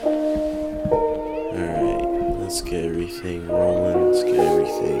Let's get everything rolling. Let's get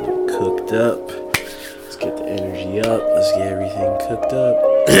everything cooked up. Let's get the energy up. Let's get everything cooked up.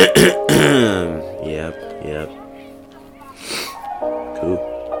 Yep. Cool.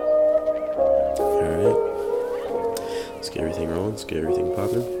 Alright. Let's get everything rolling. Let's get everything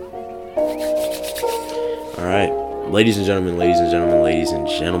popping. Alright. Ladies and gentlemen.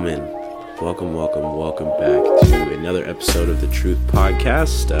 Welcome back to another episode of the Truth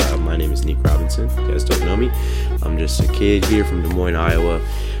Podcast. My name is Nick Robinson. If you guys don't know me, I'm just a kid here from Des Moines, Iowa,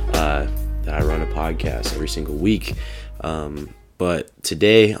 that I run a podcast every single week. But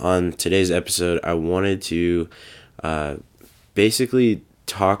today, on today's episode, I wanted to basically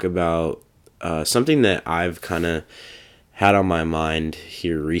talk about something that I've kind of had on my mind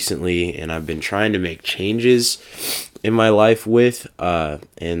here recently, and I've been trying to make changes in my life with,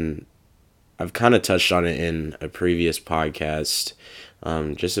 and I've kind of touched on it in a previous podcast,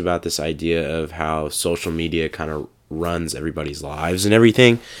 just about this idea of how social media kind of runs everybody's lives and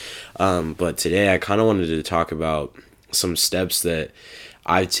everything. But today I kind of wanted to talk about some steps that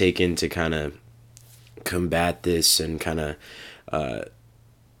I've taken to kind of combat this and kind of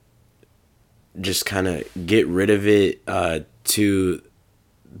just kind of get rid of it to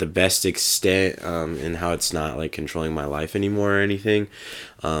the best extent, and how it's not like controlling my life anymore or anything.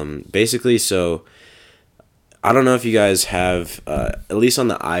 Basically, so I don't know if you guys have, at least on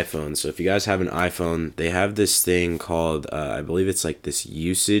the iPhone. So if you guys have an iPhone, they have this thing called, I believe it's like this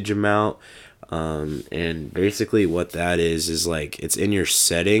usage amount. And basically what that is like, it's in your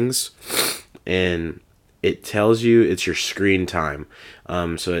settings and it tells you it's your screen time.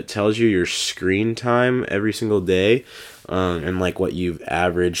 So it tells you your screen time every single day, and like what you've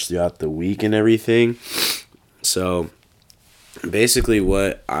averaged throughout the week and everything. So basically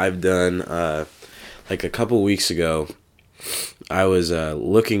what I've done, like a couple weeks ago, I was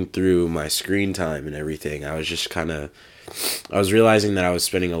looking through my screen time and everything. I was realizing that I was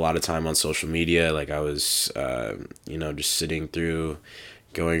spending a lot of time on social media. Like I was, just sitting through,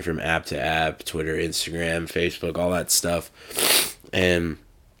 going from app to app, Twitter, Instagram, Facebook, all that stuff. And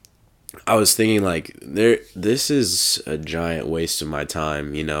I was thinking like, this is a giant waste of my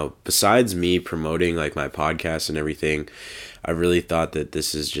time, besides me promoting like my podcast and everything. I really thought that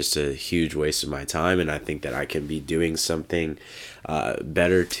this is just a huge waste of my time, and I think that I can be doing something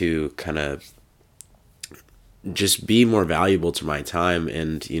better to kind of just be more valuable to my time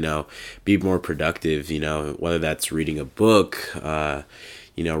and, be more productive, whether that's reading a book,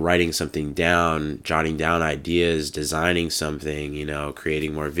 writing something down, jotting down ideas, designing something,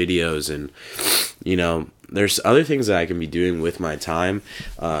 creating more videos. And, there's other things that I can be doing with my time,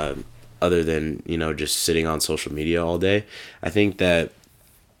 other than, just sitting on social media all day. I think that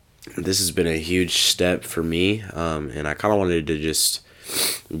this has been a huge step for me. And I kind of wanted to just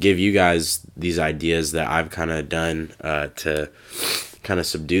give you guys these ideas that I've kind of done, to kind of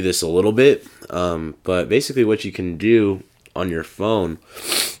subdue this a little bit. But basically what you can do on your phone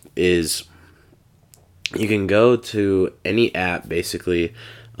is you can go to any app basically,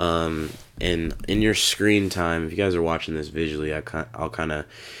 and in your screen time, if you guys are watching this visually, I'll kind of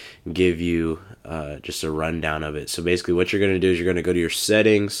give you just a rundown of it. So basically what you're going to do is you're going to go to your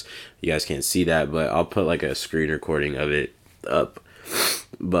settings. You guys can't see that, but I'll put like a screen recording of it up.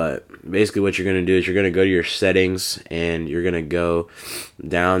 But basically what you're going to do is you're going to go to your settings and you're going to go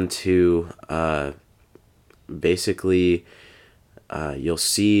down to basically you'll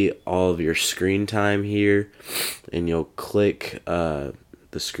see all of your screen time here, and you'll click the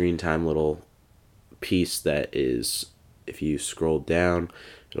screen time little piece that is, if you scroll down,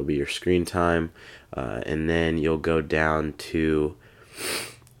 it'll be your screen time, and then you'll go down to,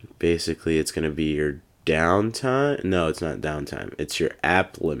 basically it's going to be your downtime. No, it's not downtime. It's your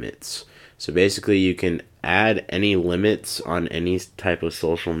app limits. So basically you can add any limits on any type of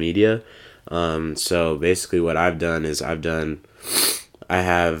social media. So basically what I've done is I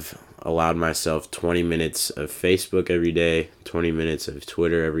have allowed myself 20 minutes of Facebook every day, 20 minutes of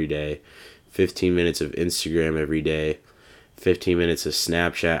Twitter every day, 15 minutes of Instagram every day, 15 minutes of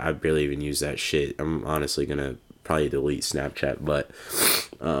Snapchat. I barely even use that shit. I'm honestly going to probably delete Snapchat, but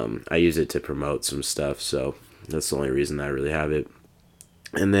I use it to promote some stuff, so that's the only reason that I really have it.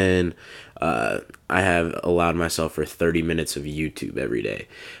 And then I have allowed myself for 30 minutes of YouTube every day.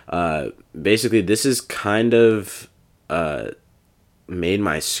 Basically, this is kind of made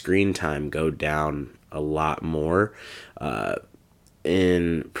my screen time go down a lot more.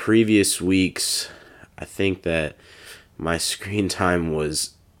 In previous weeks, I think that my screen time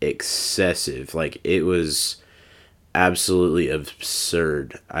was excessive. Like, it was absolutely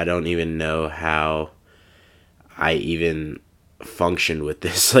absurd. I don't even know how I even functioned with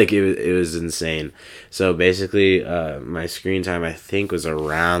this. Like it was insane. So basically, my screen time I think was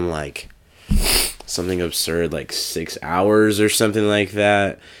around like something absurd, like 6 hours or something like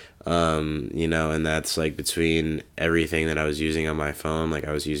that. And that's like between everything that I was using on my phone. Like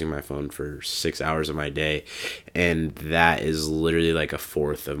I was using my phone for 6 hours of my day, and that is literally like a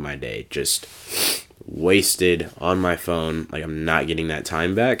fourth of my day just wasted on my phone. Like I'm not getting that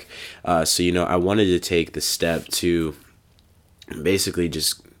time back. So I wanted to take the step to basically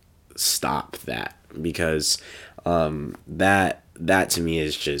just stop that, because that to me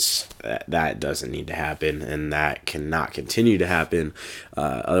is just that doesn't need to happen, and that cannot continue to happen.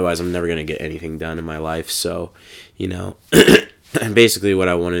 Otherwise I'm never going to get anything done in my life. So basically what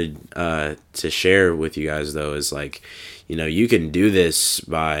I wanted to share with you guys though is like, you can do this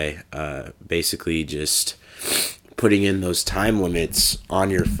by basically just putting in those time limits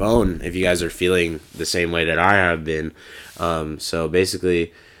on your phone if you guys are feeling the same way that I have been. So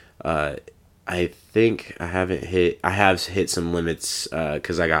basically, I think I have hit some limits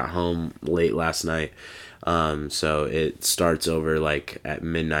because I got home late last night. So it starts over like at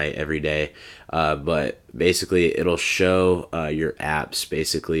midnight every day. But basically it'll show your apps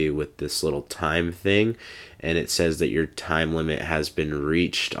basically with this little time thing, and it says that your time limit has been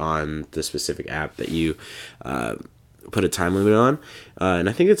reached on the specific app that you put a time limit on. And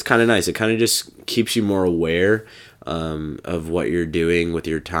I think it's kind of nice. It kind of just keeps you more aware of what you're doing with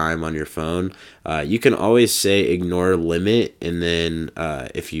your time on your phone. You can always say ignore limit, and then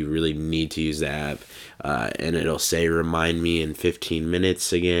if you really need to use the app, and it'll say remind me in 15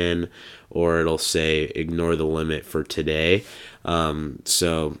 minutes again, or it'll say ignore the limit for today.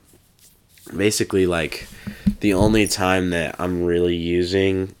 So basically, like, the only time that I'm really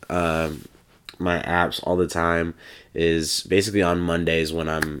using my apps all the time is basically on Mondays when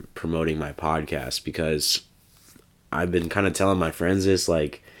I'm promoting my podcast, because I've been kind of telling my friends this,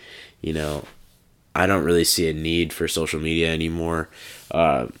 like, I don't really see a need for social media anymore.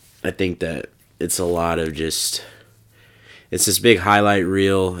 I think that it's a lot of just, it's this big highlight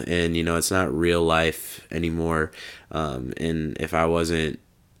reel, and, it's not real life anymore. And if I wasn't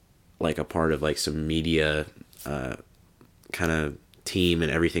like a part of like some media kind of team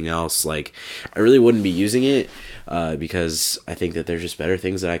and everything else, like, I really wouldn't be using it, because I think that there's just better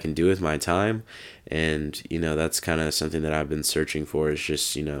things that I can do with my time. And that's kind of something that I've been searching for, is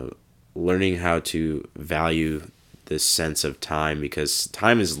just learning how to value this sense of time, because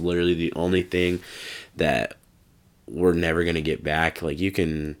time is literally the only thing that we're never going to get back. Like, you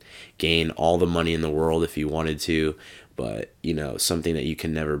can gain all the money in the world if you wanted to, but something that you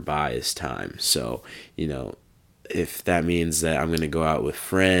can never buy is time. So if that means that I'm going to go out with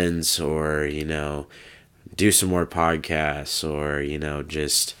friends, or do some more podcasts, or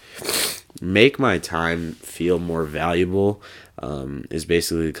just make my time feel more valuable, is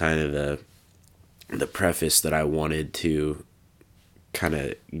basically kind of the preface that I wanted to kind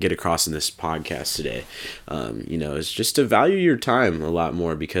of get across in this podcast today. Is just to value your time a lot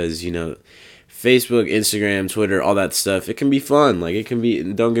more, because Facebook, Instagram, Twitter, all that stuff, it can be fun. Like, it can be,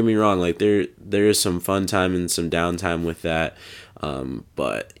 don't get me wrong, like, there is some fun time and some downtime with that.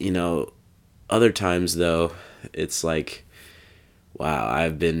 But other times though, it's like, wow,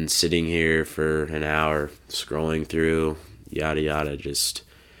 I've been sitting here for an hour scrolling through yada yada, just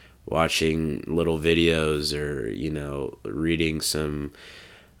watching little videos, or reading some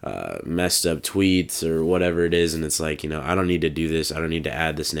messed up tweets or whatever it is, and it's like, I don't need to do this. I don't need to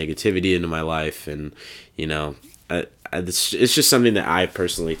add this negativity into my life. And it's just something that I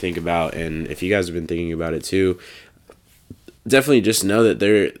personally think about, and if you guys have been thinking about it too, definitely just know that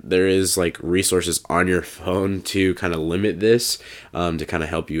there is like resources on your phone to kind of limit this, to kind of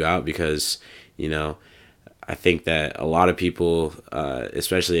help you out, because I think that a lot of people,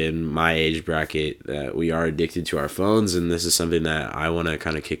 especially in my age bracket, that we are addicted to our phones, and this is something that I want to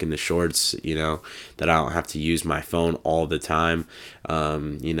kind of kick in the shorts, that I don't have to use my phone all the time,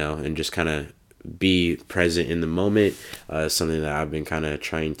 and just kind of be present in the moment, something that I've been kind of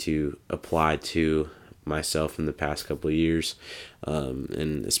trying to apply to myself in the past couple of years,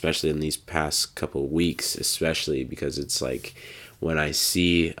 and especially in these past couple of weeks, especially because it's like, when I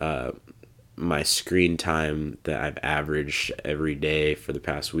see my screen time that I've averaged every day for the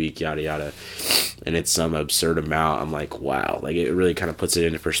past week, yada yada, and it's some absurd amount, I'm like, wow, like, it really kind of puts it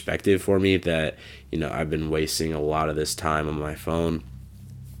into perspective for me that I've been wasting a lot of this time on my phone,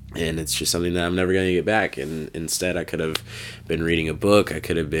 and it's just something that I'm never going to get back. And instead, I could have been reading a book. I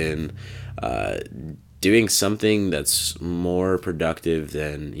could have been doing something that's more productive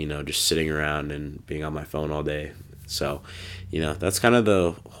than just sitting around and being on my phone all day. So that's kind of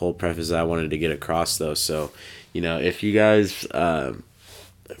the whole preface that I wanted to get across, though. So if you guys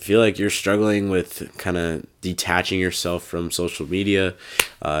feel like you're struggling with kind of detaching yourself from social media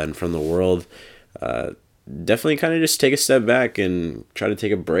and from the world, definitely kind of just take a step back and try to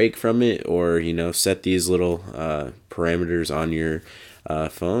take a break from it, or set these little parameters on your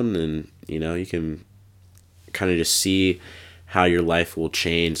phone, and you can kind of just see how your life will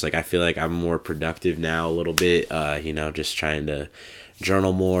change. Like, I feel like I'm more productive now a little bit, just trying to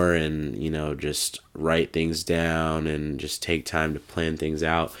journal more and just write things down and just take time to plan things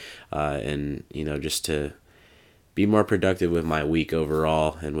out, and just to be more productive with my week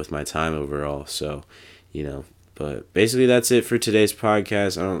overall and with my time overall. So but basically that's it for today's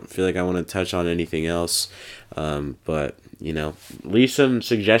podcast. I don't feel like I want to touch on anything else, but leave some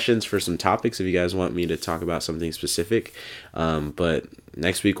suggestions for some topics if you guys want me to talk about something specific. But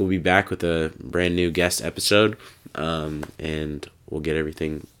next week we'll be back with a brand new guest episode, and we'll get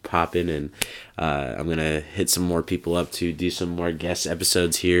everything popping, and I'm gonna hit some more people up to do some more guest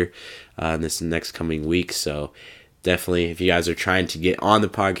episodes here in this next coming week. So definitely, if you guys are trying to get on the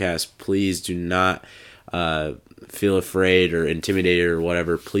podcast, please do not feel afraid or intimidated or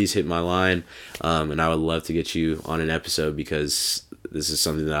whatever. Please hit my line, and I would love to get you on an episode, because this is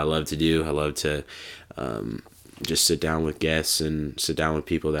something that I love to do. I love to just sit down with guests and sit down with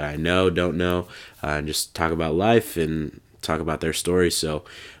people that I don't know, and just talk about life and talk about their stories. So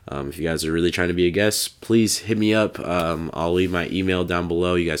if you guys are really trying to be a guest, please hit me up. I'll leave my email down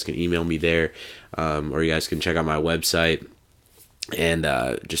below. You guys can email me there, or you guys can check out my website and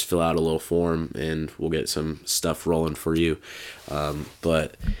just fill out a little form, and we'll get some stuff rolling for you.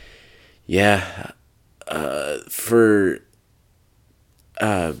 But yeah, for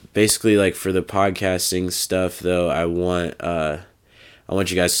basically, like, for the podcasting stuff though, I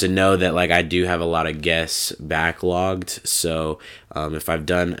want you guys to know that, like, I do have a lot of guests backlogged. So if I've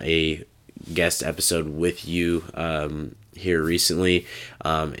done a guest episode with you here recently,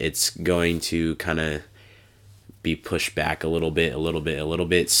 it's going to kind of be pushed back a little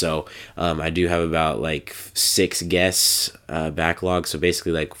bit. So I do have about like 6 guests backlog. So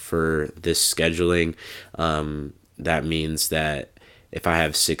basically, like, for this scheduling, that means that if I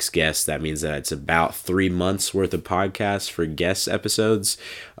have 6 guests, that means that it's about 3 months worth of podcasts for guest episodes.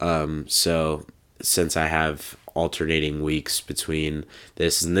 So since I have alternating weeks between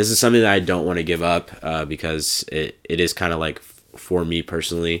this, and this is something that I don't want to give up, because it is kind of like for me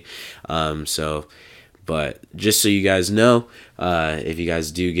personally. But just so you guys know, if you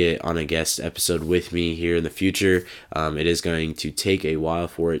guys do get on a guest episode with me here in the future, it is going to take a while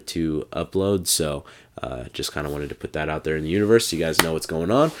for it to upload. So just kind of wanted to put that out there in the universe so you guys know what's going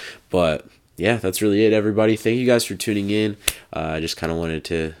on. But yeah, that's really it, everybody. Thank you guys for tuning in. I just kind of wanted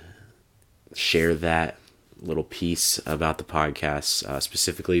to share that little piece about the podcast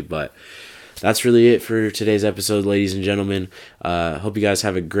specifically. But that's really it for today's episode, ladies and gentlemen. Hope you guys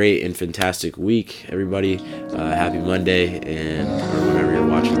have a great and fantastic week, everybody. Happy Monday, and whenever you're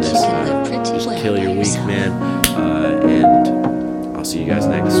watching this, just kill your week, man. And I'll see you guys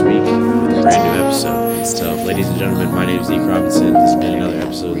next week with a brand new episode. So, ladies and gentlemen, my name is Nick Robinson. This has been another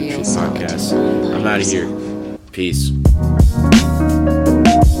episode of the Truth Podcast. I'm out of here. Peace.